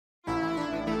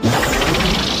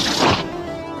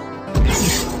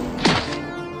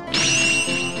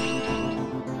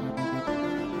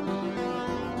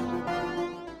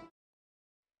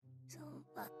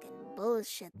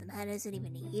shit, the man isn't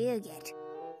even here yet.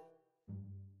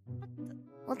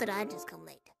 What did I just come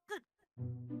late?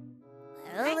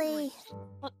 Early?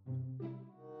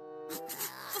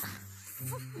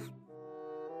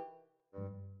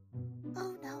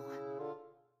 Oh no.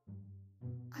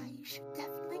 I should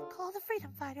definitely call the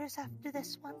freedom fighters after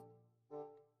this one.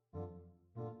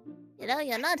 You know,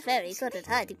 you're not very good at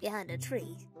hiding behind a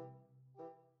tree.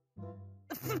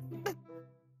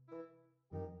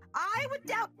 I would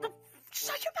doubt the...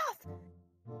 Shut your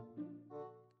mouth!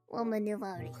 Woman, you've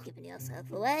already given yourself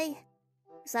away.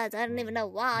 Besides, I don't even know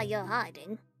why you're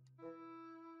hiding.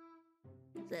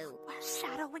 So... Where's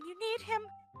Shadow when you need him?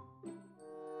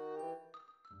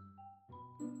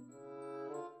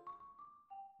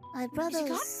 My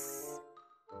brother's...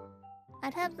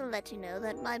 I'd have to let you know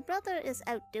that my brother is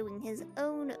out doing his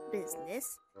own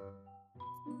business.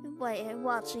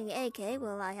 Watching AK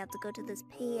while I have to go to this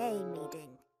PA meeting.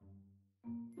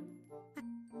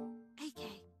 AK?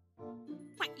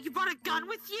 Wait, you brought a gun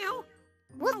with you?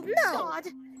 What? Oh, no! God.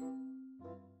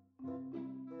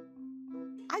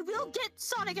 I will get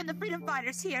Sonic and the Freedom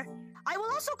Fighters here. I will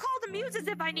also call the Muses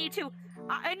if I need to.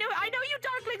 I know you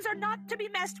Darklings are not to be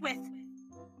messed with.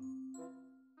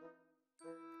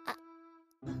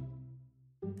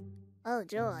 Oh,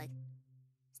 joy.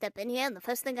 Step in here and the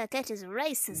first thing I get is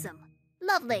racism.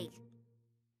 Lovely!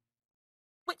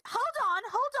 Wait, hold on!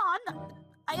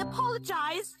 I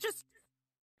apologize. Just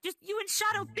you and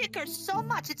Shadow bicker so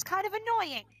much, it's kind of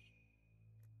annoying.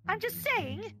 I'm just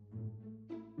saying.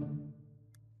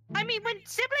 I mean, when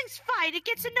siblings fight, it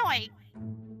gets annoying.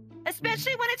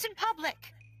 Especially when it's in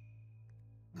public.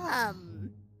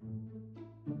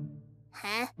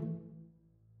 Huh?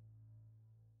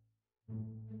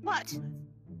 What?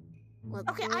 Well,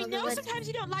 Okay, I know sometimes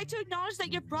you don't like to acknowledge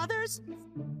that you're brothers,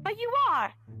 but you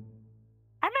are.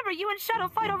 I remember you and Shadow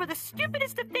fight over the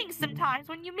stupidest of things sometimes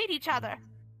when you meet each other.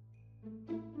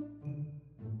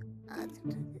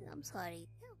 I'm sorry.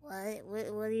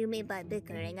 What do you mean by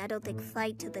bickering? I don't think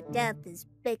fight to the death is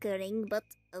bickering, but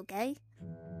okay.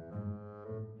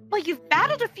 Well, you've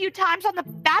battled a few times on the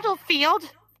battlefield.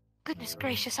 Goodness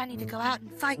gracious, I need to go out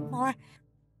and fight more.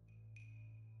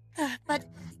 But,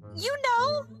 you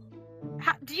know...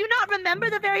 do you not remember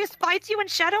the various fights you and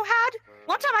Shadow had?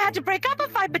 One time I had to break up a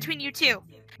fight between you two.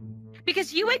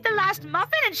 Because you ate the last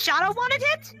muffin and Shadow wanted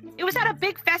it? It was at a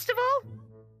big festival?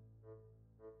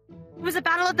 It was a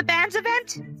Battle of the Bands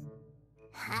event?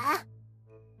 Huh?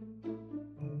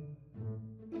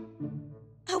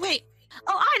 Oh, wait.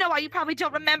 Oh, I know why you probably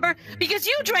don't remember. Because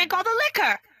you drank all the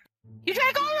liquor. You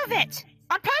drank all of it.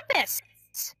 On purpose.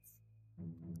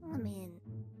 I mean,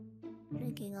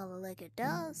 drinking all the liquor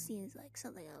does seems like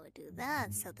something I would do.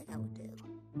 That's something I would do.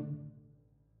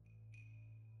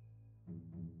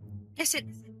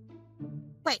 Listen.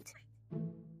 Wait.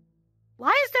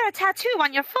 Why is there a tattoo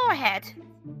on your forehead?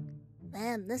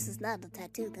 Ma'am, this is not a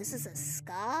tattoo. This is a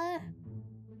scar.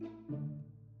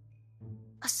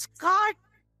 A scar?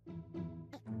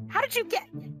 How did you get...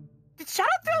 Did Shadow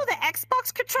throw the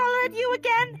Xbox controller at you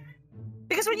again?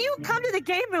 Because when you come to the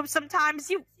game room sometimes,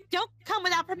 you don't come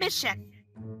without permission.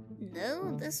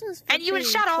 No, this was... And you and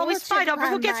Shadow always fight over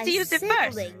who gets to use it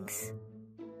first.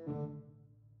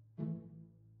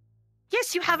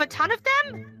 Yes, you have a ton of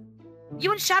them.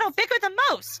 You and Shadow bicker the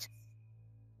most.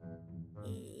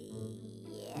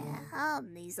 Yeah,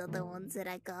 these are the ones that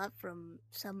I got from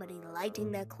somebody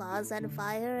lighting their claws on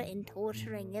fire and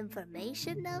torturing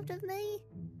information out of me.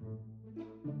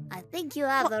 I think you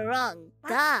have the wrong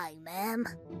guy, ma'am.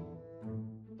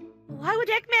 Why would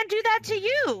Eggman do that to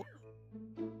you?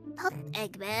 Not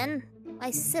Eggman.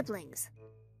 My siblings.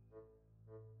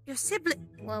 Your sibling?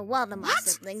 Well, one of my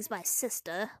siblings, my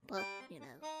sister, but, you know.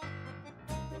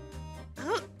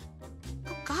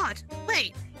 Oh God,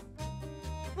 wait.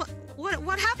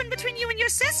 What happened between you and your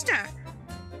sister?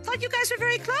 Thought you guys were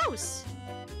very close.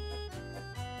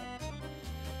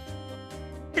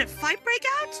 Did a fight break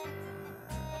out?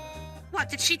 What,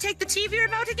 did she take the TV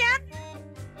remote again?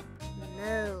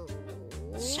 No.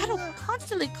 Shadow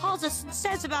constantly calls us and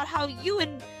says about how you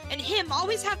and him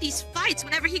always have these fights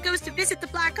whenever he goes to visit the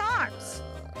Black Arms.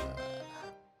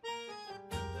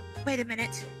 Wait a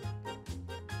minute.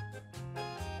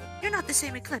 You're not the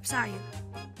same Eclipse, are you?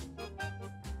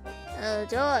 Oh,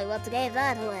 joy, what gave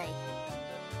that away?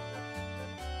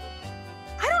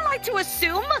 I don't like to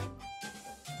assume.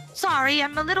 Sorry,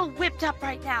 I'm a little whipped up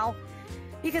right now.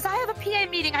 Because I have a PA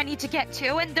meeting I need to get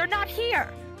to, and they're not here.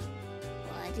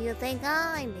 Why do you think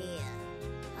I'm here?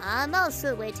 I'm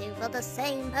also waiting for the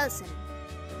same person.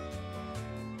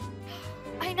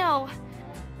 I know.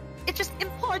 It's just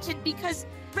important because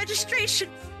registration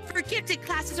for gifted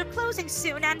classes are closing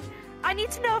soon, and I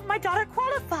need to know if my daughter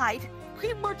qualified.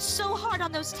 Cream worked so hard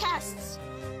on those tests.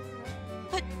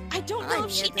 But I don't know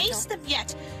if she aced them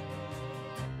yet.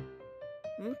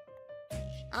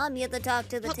 I'm here to talk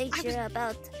to the teacher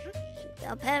about...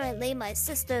 Apparently my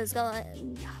sister's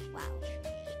going... Wow.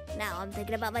 Now I'm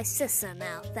thinking about my sister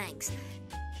now, thanks.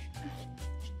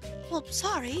 Well,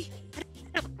 sorry.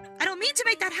 I don't mean to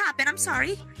make that happen, I'm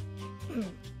sorry. What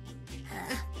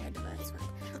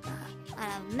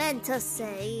I meant to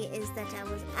say is that I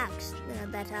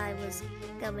was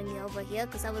coming over here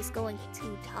because I was going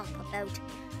to talk about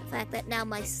the fact that now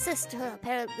my sister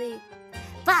apparently...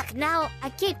 Fuck, now I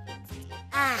keep...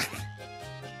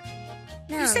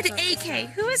 You said AK.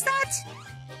 Who is that?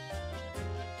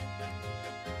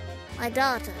 My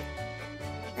daughter.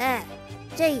 There.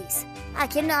 Jeez. I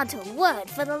cannot do a word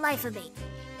for the life of me.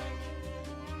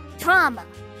 Trauma.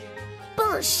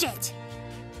 Bullshit.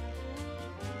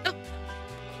 Oh.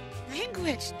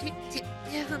 Language.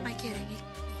 Who am I kidding?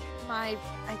 I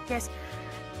guess...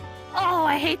 Oh,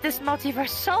 I hate this multiverse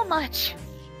so much.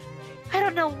 I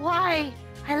don't know why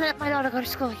I let my daughter go to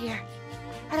school here.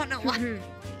 I don't know why.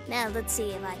 Now let's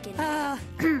see if I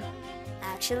can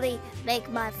actually make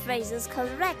my phrases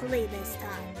correctly this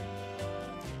time.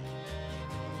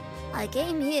 I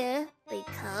came here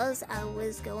because I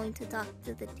was going to talk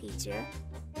to the teacher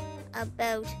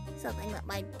about something that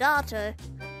my daughter...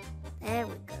 There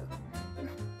we go.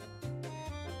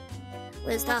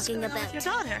 Was talking about... Your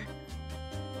daughter?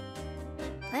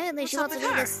 Apparently she wants to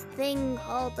do this thing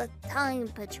called the Time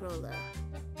Patroller.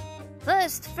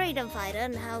 First Freedom Fighter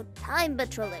and now Time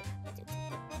Patroller.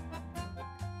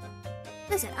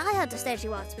 Listen, I understand she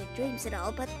wants big dreams and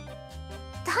all, but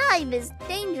time is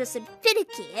dangerous and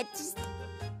finicky. It just...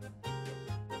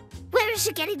 Where is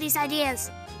she getting these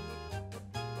ideas?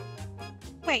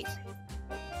 Wait.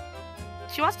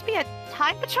 She wants to be a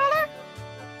Time Patroller?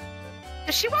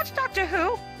 Does she watch Doctor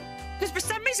Who? Because for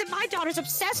some reason my daughter's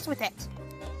obsessed with it.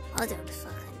 I don't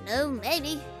fucking know,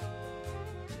 maybe.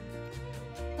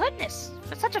 Goodness,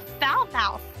 for such a foul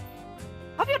mouth.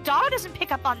 Hope your daughter doesn't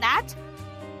pick up on that.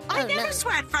 I never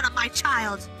swear in front of my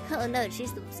child. Oh no,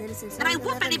 she's the most innocent soul. And I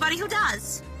whoop anybody who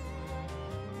does.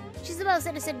 She's the most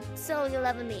innocent soul you'll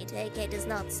ever meet. AK does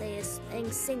not say a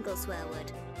single swear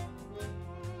word.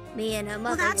 Me and her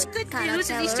mother. Well, that's good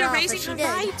news. At least you're raising her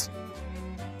right.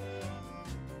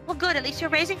 Well, good. At least you're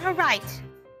raising her right.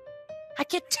 I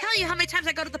can't tell you how many times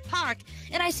I go to the park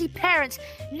and I see parents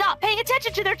not paying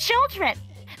attention to their children.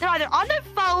 They're either on their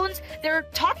phones, they're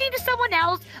talking to someone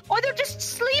else, or they're just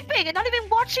sleeping and not even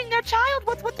watching their child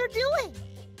with what they're doing.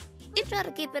 I try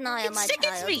to keep an eye on my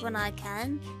child when I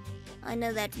can. I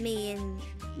know that me and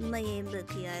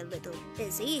Lucky are a little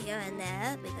busy here and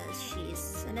there because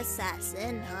she's an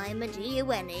assassin. I'm a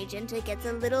GUN agent. It gets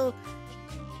a little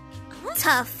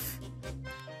tough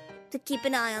to keep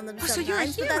an eye on them sometimes. So you're a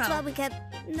hero. But that's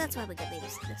why we get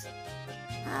babysitters.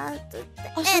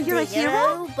 So you're a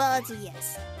hero? But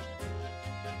yes.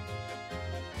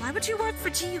 Why would you work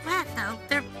for GUN though?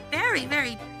 They're very,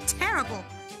 very terrible.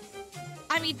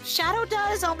 I mean, Shadow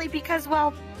does only because,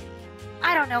 well,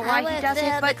 I don't know why he does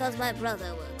it, but because my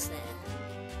brother works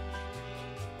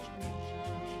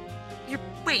there.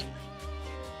 Wait.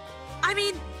 I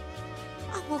mean,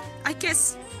 oh, well, I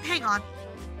guess. Hang on.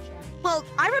 Well,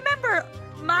 I remember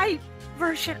my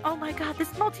version. Oh my god, this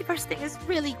multiverse thing is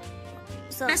really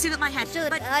messy with my head.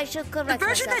 I should correct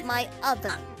myself. My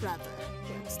other brother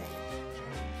works there.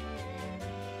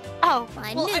 Oh,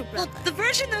 my new brother. Well, the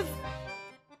version of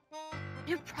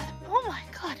new brother. Oh my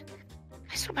god.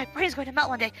 I swear my brain's going to melt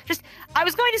one day. I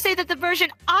was going to say that the version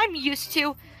I'm used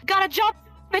to got a job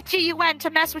at GUN to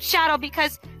mess with Shadow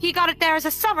because he got it there as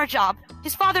a summer job.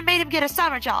 His father made him get a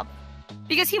summer job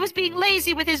because he was being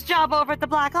lazy with his job over at the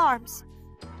Black Arms.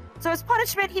 So as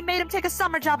punishment, he made him take a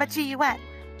summer job at GUN.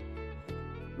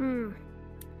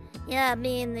 Yeah,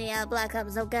 me and the Black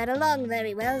Arms don't get along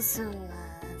very well, so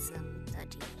some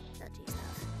touchy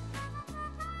stuff.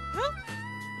 Huh?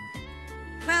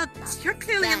 Well, you're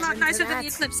clearly a lot nicer than the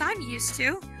Eclipse I'm used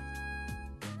to.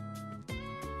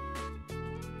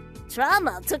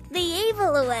 Trauma took the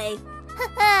evil away.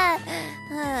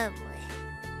 Oh boy.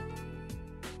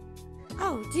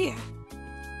 Oh dear.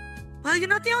 Well, you're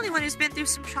not the only one who's been through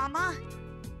some trauma.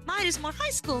 Mine is more high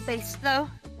school based, though.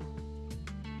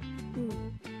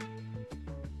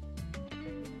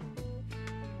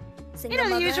 You know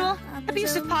the usual.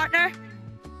 Abusive partner.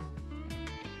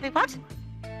 Wait, what?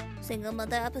 Single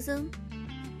mother, I presume?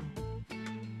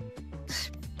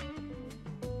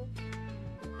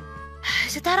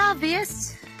 Is it that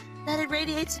obvious? That it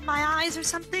radiates in my eyes or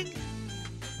something?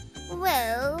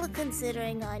 Well,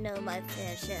 considering I know my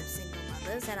fair share of single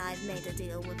mothers, and I've made a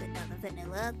deal with another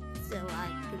vanilla, so I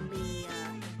can be,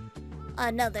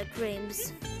 another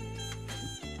Cream's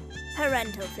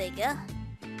parental figure.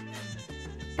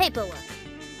 Paperwork.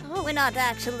 Oh. We're not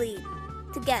actually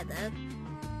together.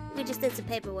 We just did some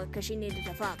paperwork because she needed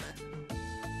a father.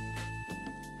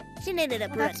 She needed a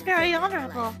parental That's very figure in her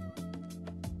honorable. life.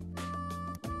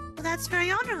 Well, that's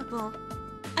very honorable.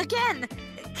 Again,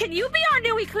 can you be our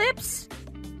new Eclipse?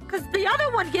 Because the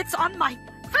other one gets on my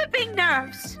flipping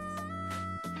nerves.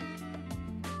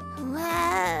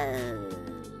 Well,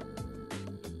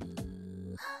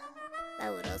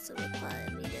 that would also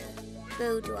require me to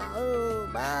go to a whole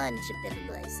bunch of different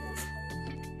places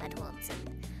at once, and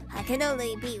I can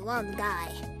only be one guy.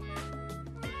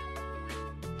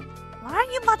 Why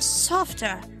are you much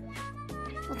softer?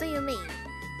 What do you mean?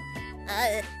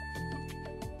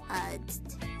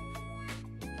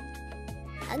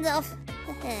 Hands off.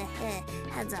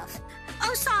 Hands off.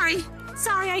 Oh, sorry.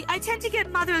 Sorry, I tend to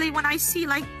get motherly when I see,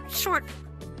 like, short,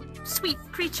 sweet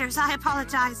creatures. I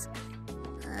apologize.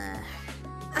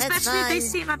 That's Especially if they fine.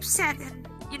 seem upset and,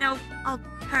 you know, all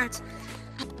hurt.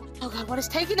 Oh god, what is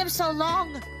taking them so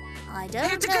long? I I don't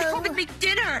have to know. go home and make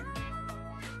dinner!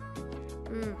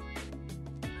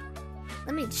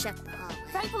 Let me check the hallway.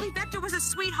 Thankfully, Vector was a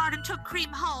sweetheart and took Cream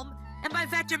home. And by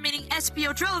Vector meaning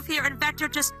Espio drove here and Vector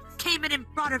just came in and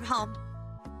brought her home.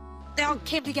 They all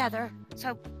came together,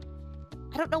 so...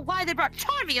 I don't know why they brought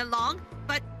Charmy along,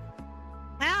 but...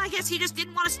 Well, I guess he just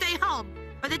didn't want to stay home.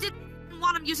 Or they didn't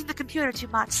want him using the computer too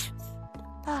much.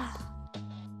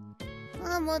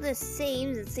 From what it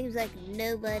seems like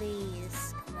nobody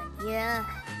is coming here.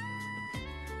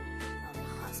 Only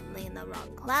possibly in the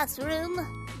wrong classroom.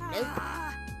 Nope.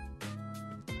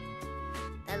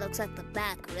 That looks like the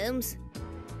back rooms.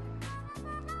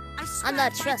 I'm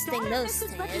not trusting those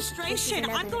stairs. Registration.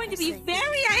 I'm going to be interesting.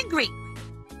 very angry.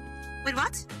 Wait,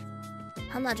 what?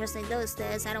 I'm not trusting those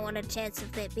stairs. I don't want a chance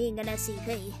of there being an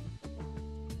SCP.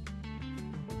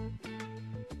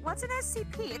 What's an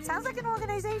SCP? It sounds like an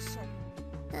organization.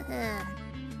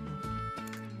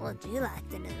 What do you like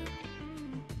to know?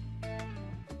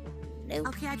 Nope.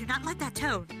 Okay, I do not like that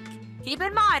tone. Keep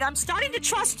in mind, I'm starting to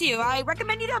trust you. I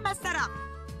recommend you don't mess that up.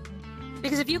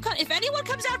 Because if anyone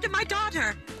comes after my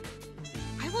daughter,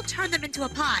 I will turn them into a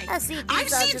pie. SCPs I've are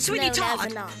seen just Sweeney known as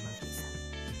Todd. anomalies.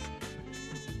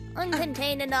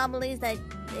 Uncontained anomalies that,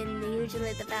 in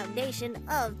usually the foundation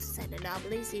of said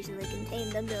anomalies, usually contain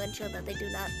them to ensure that they do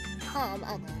not harm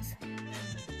others.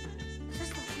 This is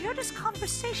the weirdest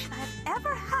conversation I've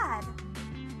ever had.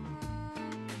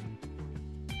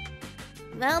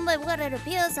 Well, by what it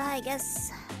appears, I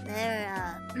guess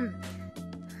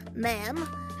ma'am,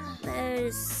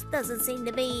 doesn't seem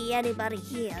to be anybody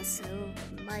here, so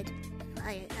I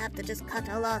have to just cut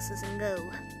our losses and go.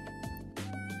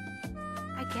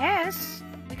 I guess.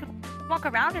 We could walk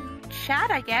around and chat,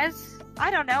 I guess.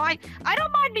 I don't know. I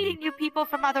don't mind meeting new people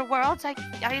from other worlds. I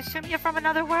assume you're from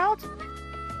another world?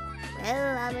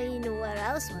 Well, I mean, where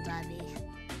else would I be?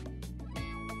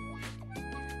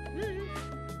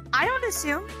 I don't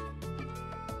assume.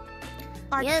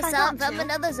 Yes, I I'm got from to.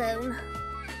 another zone.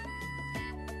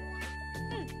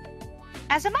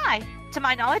 As am I. To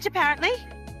my knowledge, apparently.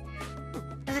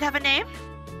 Does it have a name?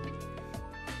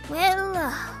 Well,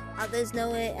 others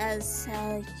know it as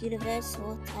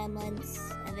Universal Timeline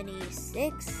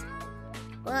 76,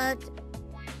 but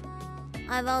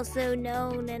I've also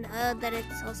known and heard that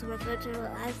it's also referred to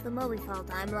as the Mobifall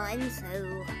timeline,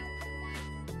 so...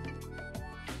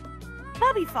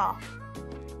 Mobifall.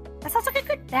 That sounds like a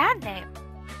good band name.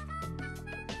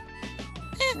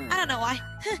 I don't know why.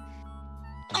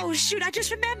 Oh shoot, I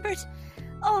just remembered.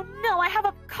 Oh no, I have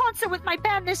a concert with my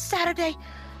band this Saturday.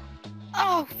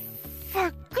 Oh,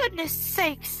 for goodness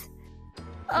sakes.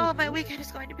 Oh, my weekend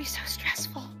is going to be so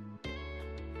stressful.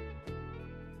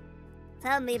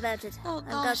 Tell me about it. Oh I've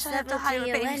got gosh, I have to hire a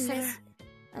babysitter.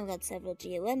 I've got several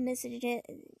GOM messages.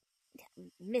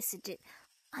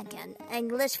 I can't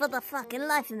English for the fucking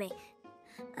life of me.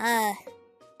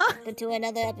 Welcome to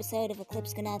another episode of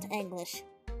Eclipse Cannot English,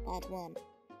 Part 1.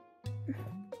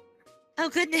 Oh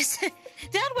goodness.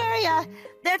 Don't worry,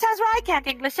 there are times where I can't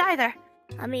English either.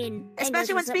 I mean,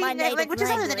 Especially when English isn't my speaking native languages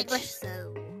other than language, English.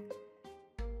 so...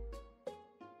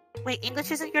 Wait,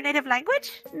 English isn't your native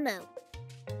language? No.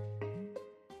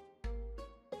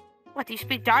 What, do you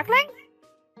speak Darkling?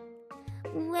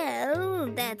 Well,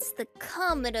 that's the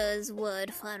Commodore's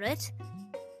word for it.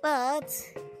 But...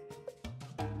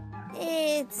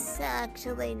 it's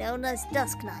actually known as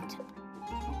Dusk Knight.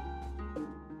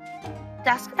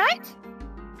 Dusk Knight?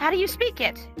 How do you speak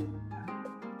it?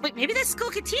 Wait, maybe this school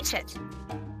could teach it.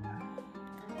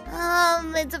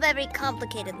 It's a very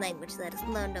complicated language that is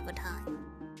learned over time.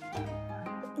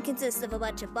 It consists of a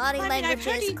bunch of body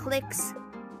languages, clicks,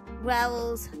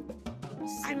 growls,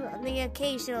 the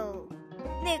occasional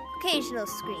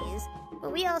screams,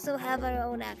 but we also have our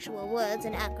own actual words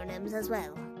and acronyms as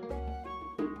well.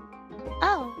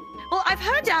 Oh, well, I've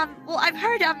heard, the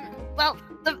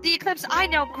Eclipse I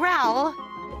know growl.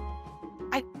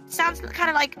 Sounds kind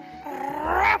of like,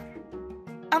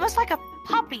 almost like a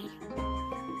puppy.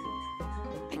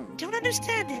 I don't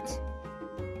understand it.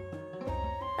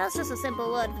 That's just a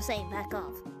simple word for saying back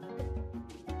off.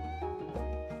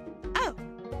 Oh,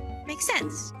 makes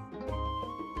sense.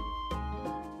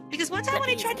 Because one time when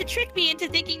he tried to trick me into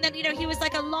thinking that, he was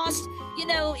like a lost,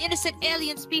 innocent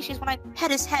alien species, when I pet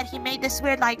his head, he made this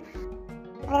weird, like,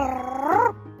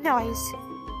 noise.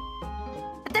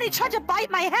 But then he tried to bite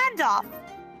my hand off.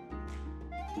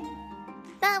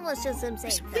 That was just him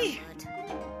saying that word.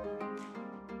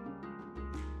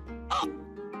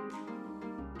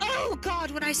 Oh,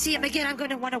 God, when I see him again, I'm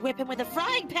going to want to whip him with a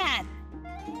frying pan.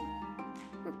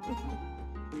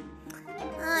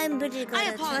 I'm pretty good I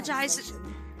at apologize.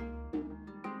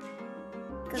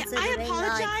 Considering I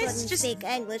apologize. I couldn't speak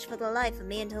English for the life of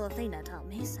me until Athena taught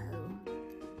me, so...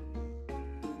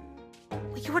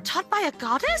 You were taught by a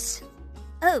goddess?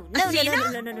 Oh, no.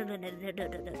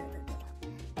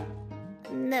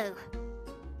 No.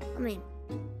 I mean,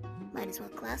 might as well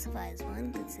classify as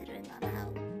one, considering on how...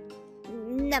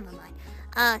 Never mind.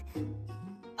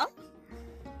 Oh?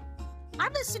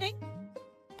 I'm listening.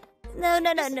 No.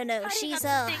 She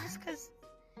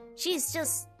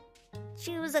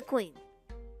was a queen.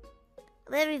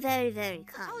 Very, very, very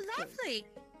kind. Oh, lovely.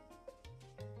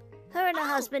 Her and her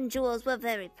husband, Jules, were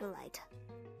very polite.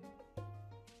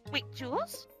 Wait,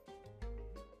 Jules?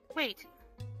 Wait.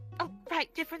 Oh,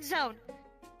 right, different zone.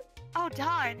 Oh,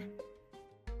 darn.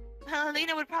 Well,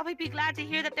 Alina would probably be glad to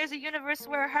hear that there's a universe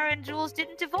where her and Jules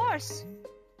didn't divorce.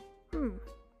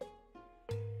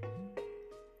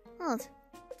 What?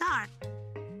 Darn.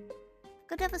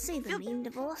 Could ever see them being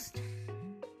divorced.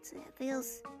 So it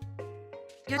feels...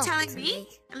 You're telling me?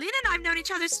 Alina and I have known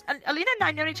each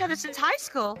other since high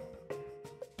school.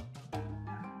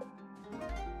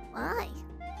 Why?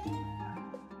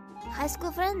 High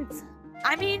school friends.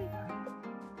 I mean,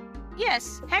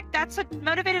 yes. Heck, that's what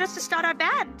motivated us to start our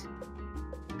band.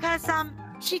 Because,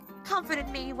 she comforted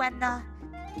me when, I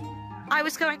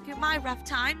was going through my rough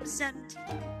times, and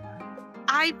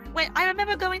I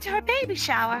remember going to her baby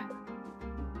shower.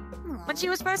 Aww. When she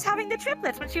was first having the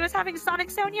triplets, when she was having Sonic,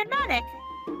 Sonia, and Manic.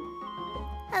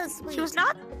 How sweet. She was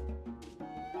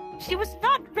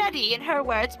not ready, in her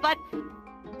words, but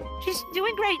she's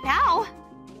doing great now.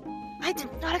 I did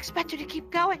not expect her to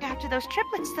keep going after those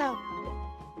triplets, though.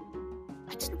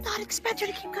 I did not expect her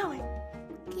to keep going.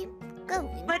 Keep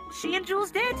going? But she and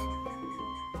Jules did.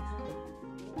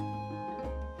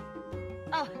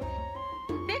 Oh,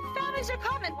 big families are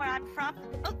common where I'm from.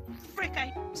 Oh, frick,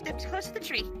 I stepped close to the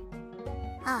tree.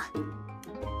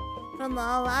 From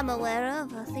all I'm aware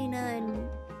of, Athena and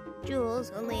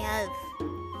Jules only have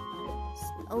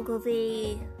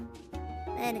Ogilvy,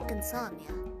 Manic, and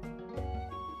Sonia.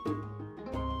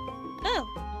 Oh.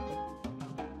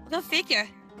 Go figure.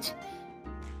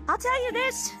 I'll tell you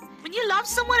this. When you love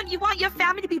someone and you want your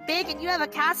family to be big and you have a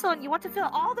castle and you want to fill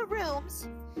all the rooms,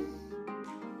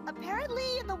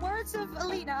 apparently, in the words of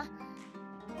Alina,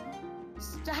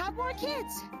 to have more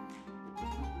kids.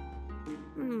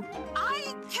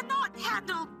 I cannot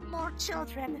handle more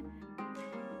children.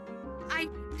 I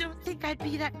don't think I'd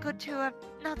be that good to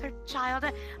another child.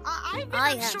 I'm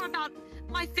not sure about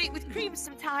my fate with Cream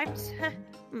sometimes.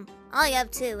 I have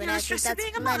two, and No I think stress of that's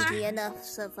being a mother. plenty enough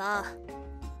so far.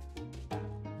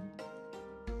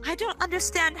 I don't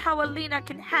understand how Alina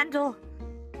can handle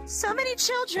so many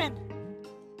children.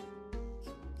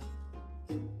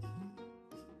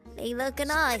 Neither can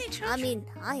So I. many I children. mean,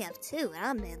 I have two, and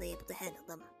I'm barely able to handle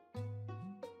them.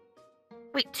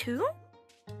 Wait, two?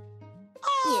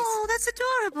 Oh, that's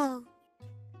adorable.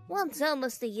 One's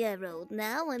almost a year old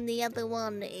now, and the other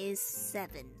one is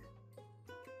 7.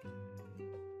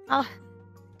 Oh,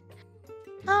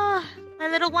 my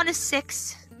little one is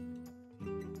 6.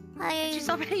 She's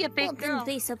already a big girl. Wouldn't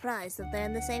be surprised if they're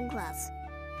in the same class.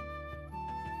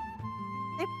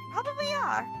 They probably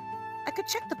are. I could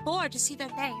check the board to see their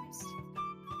names.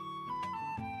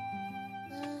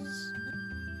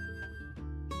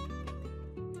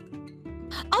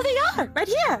 Oh, they are! Right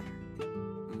here!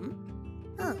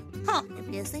 Huh. It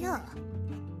appears they are.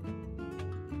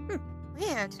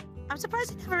 Weird. I'm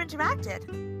surprised they never interacted.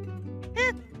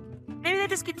 Maybe they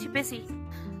just get too busy.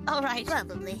 All right.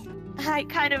 Probably.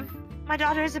 My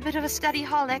daughter is a bit of a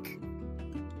study-holic.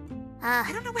 I Ah,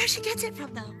 don't know where she gets it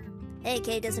from, though.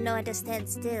 AK doesn't know how to stand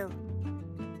still.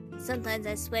 Sometimes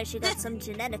I swear she got some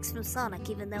genetics from Sonic,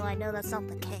 even though I know that's not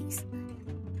the case.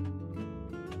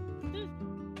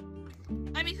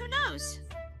 I mean, who knows?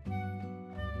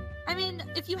 I mean,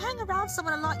 if you hang around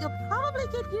someone a lot, you'll probably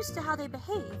get used to how they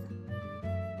behave.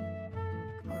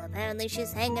 Well, apparently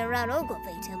she's hanging around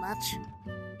Ogilvy too much.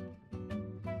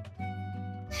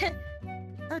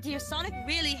 Oh dear, Sonic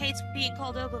really hates being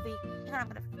called Ogilvy. Hang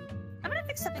on, I'm gonna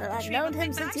fix something. Well, I've known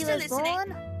him since he was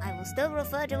born. I will still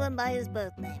refer to him by his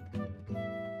birth name.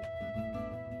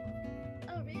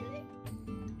 Oh, really?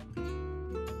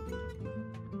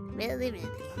 Really, really.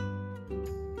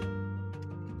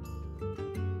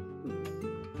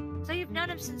 So you've known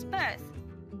him since birth?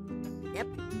 Yep.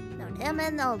 Known him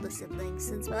and all the siblings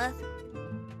since birth.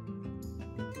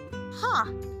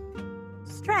 Huh.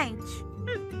 Strange.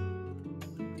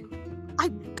 I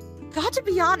got to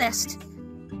be honest.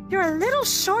 You're a little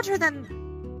shorter than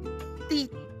the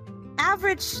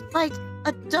average,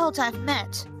 adult I've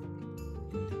met.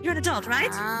 You're an adult,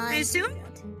 right? I assume?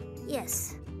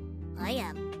 Yes, I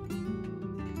am.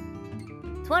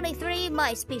 23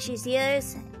 my species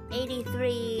years,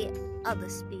 83 other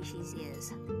species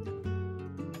years.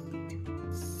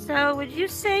 So, would you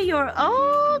say you're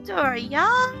old or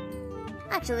young?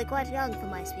 Actually, quite young for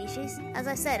my species. As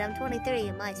I said, I'm 23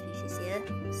 in my species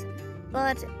years,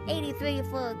 but 83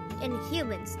 for in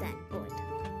human standpoint.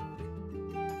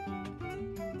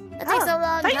 It takes a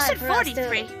long time you said for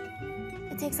 43. us to.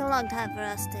 It takes a long time for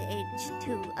us to age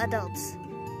to adults.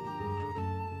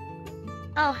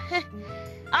 Oh,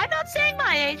 I'm not saying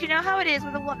my age. You know how it is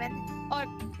with a woman, or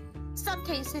some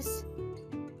cases.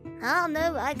 Oh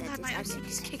no, I got God, it. my OCD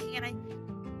is kicking, and I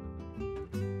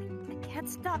can't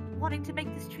stop wanting to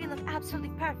make this tree look absolutely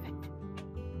perfect.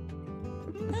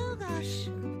 Oh gosh.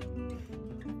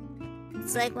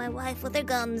 It's like my wife with her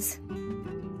guns.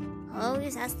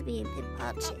 Always has to be in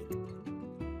pit-pot shape.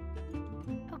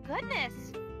 Oh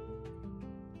goodness.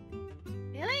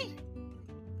 Really?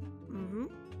 Mm-hmm.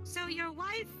 So your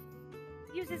wife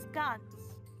uses guns?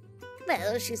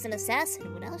 Well, she's an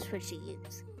assassin. What else would she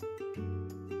use?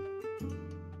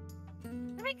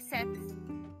 That makes sense.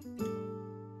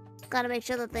 Gotta make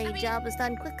sure that the job is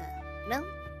done quicker. No?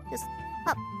 Just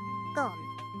up, gone.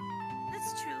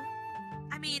 That's true.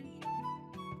 I mean,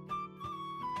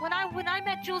 when I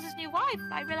met Jules' new wife,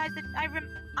 I realized that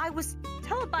I was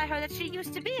told by her that she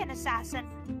used to be an assassin.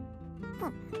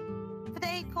 Huh. For the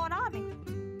Acorn Army.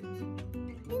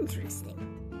 Interesting.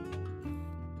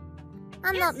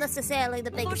 I'm not necessarily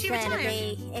the biggest fan of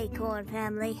the Acorn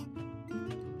family.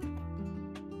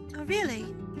 Oh, really?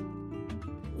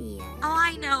 Yeah. Oh,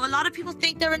 I know. A lot of people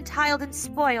think they're entitled and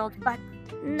spoiled, but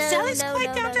Sally's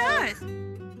quite down to earth.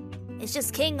 It's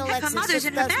just King Alexis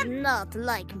just does not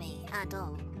like me at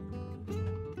all.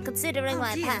 Considering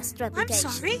my past reputation.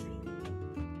 I'm sorry.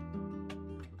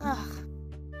 Ugh.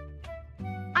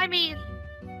 I mean,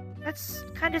 that's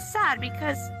kind of sad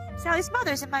because Sally's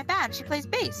mother's in my band. She plays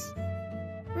bass.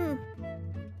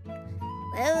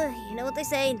 Well, you know what they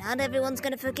say, not everyone's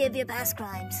gonna forgive your past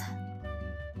crimes.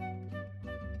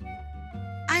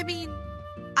 I mean,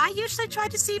 I usually try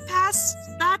to see past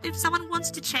that if someone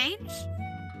wants to change.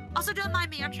 Also, don't mind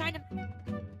me. I'm trying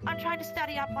to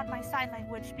study up on my sign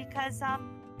language because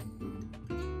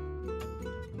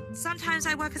sometimes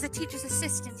I work as a teacher's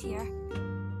assistant here.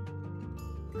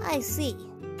 I see.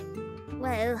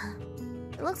 Well,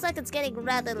 it looks like it's getting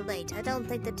rather late. I don't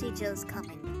think the teacher's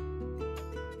coming.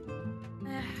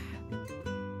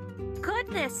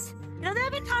 Goodness! You know, there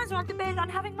have been times where I've debated on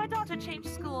having my daughter change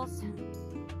schools.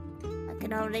 I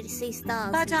can already see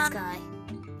stars in the sky.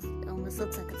 It almost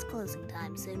looks like it's closing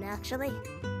time soon, actually.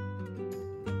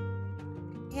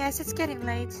 Yes, it's getting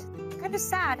late. Kind of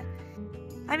sad.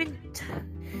 I mean,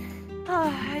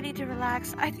 I need to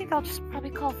relax. I think I'll just probably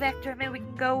call Vector. Maybe we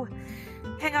can go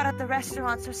hang out at the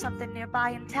restaurants or something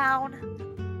nearby in town.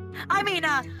 I mean,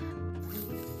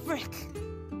 Frick.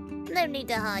 No need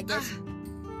to hide this.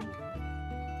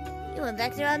 You and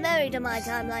Vector are married in my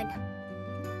timeline.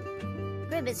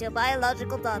 Grim is your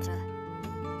biological daughter.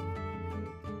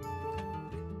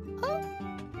 Oh.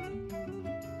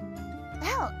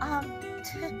 Well,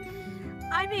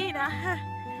 I mean,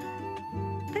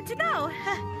 good to know.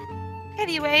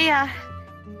 Anyway,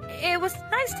 it was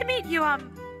nice to meet you,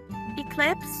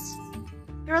 Eclipse.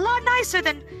 You're a lot nicer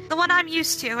than the one I'm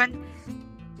used to, and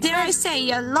dare I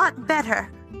say, a lot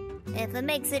better. If it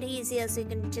makes it easier so you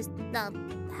can just not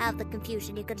have the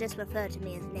confusion, you could just refer to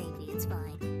me as Navy, it's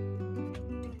fine.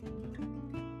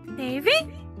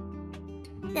 Navy?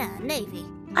 Yeah, navy.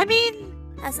 I mean...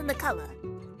 As in the color.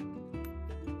 Ooh.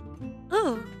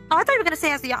 Oh, I thought you were gonna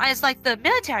say as like the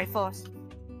military force.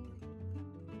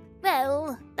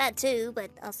 Well, that too, but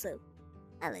also,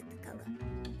 I like the color.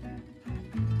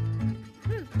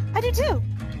 I do too.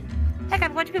 Heck,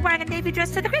 I'm going to be wearing a navy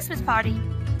dress to the Christmas party.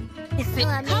 If it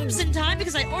comes in time,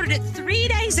 because I ordered it 3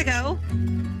 days ago,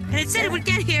 and it said it would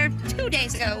get here 2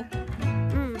 days ago.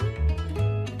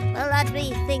 Well, that'd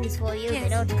be things for you. Yes. They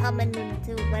don't come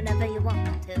into whenever you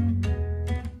want them to.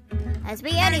 As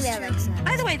be anywhere like so.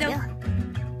 By the way, though. Yeah.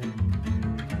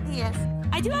 Yes.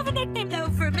 I do have a nickname though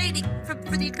for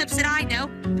the Eclipse that I know.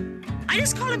 I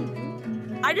just call him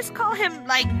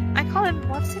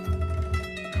what's it?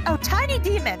 Oh, Tiny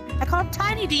Demon. I call him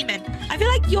Tiny Demon. I feel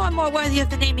like you're more worthy of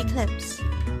the name Eclipse.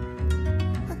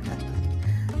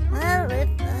 Well, if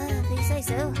you say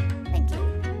so. Thank you.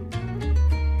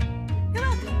 You're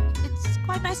welcome. It's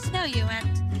quite nice to know you, and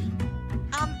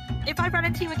if I run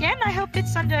into you again, I hope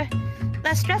it's under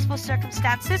less stressful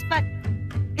circumstances, but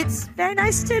it's very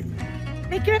nice to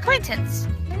make your acquaintance.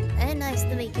 Very nice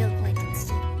to make your acquaintance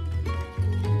too.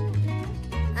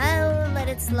 I'll let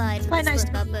it slide for the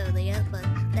slip up earlier, but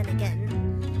then again,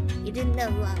 you didn't know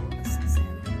who I was, so...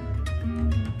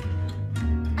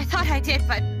 I thought I did,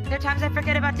 but there are times I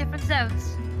forget about different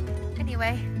zones.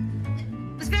 Anyway,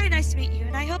 it was very nice to meet you,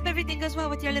 and I hope everything goes well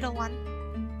with your little one.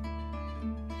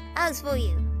 As for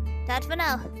you, that for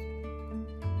now.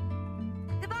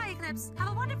 Goodbye, Eclipse.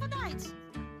 Have a wonderful night.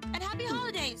 And happy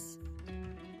holidays.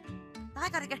 I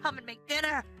gotta get home and make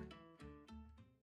dinner.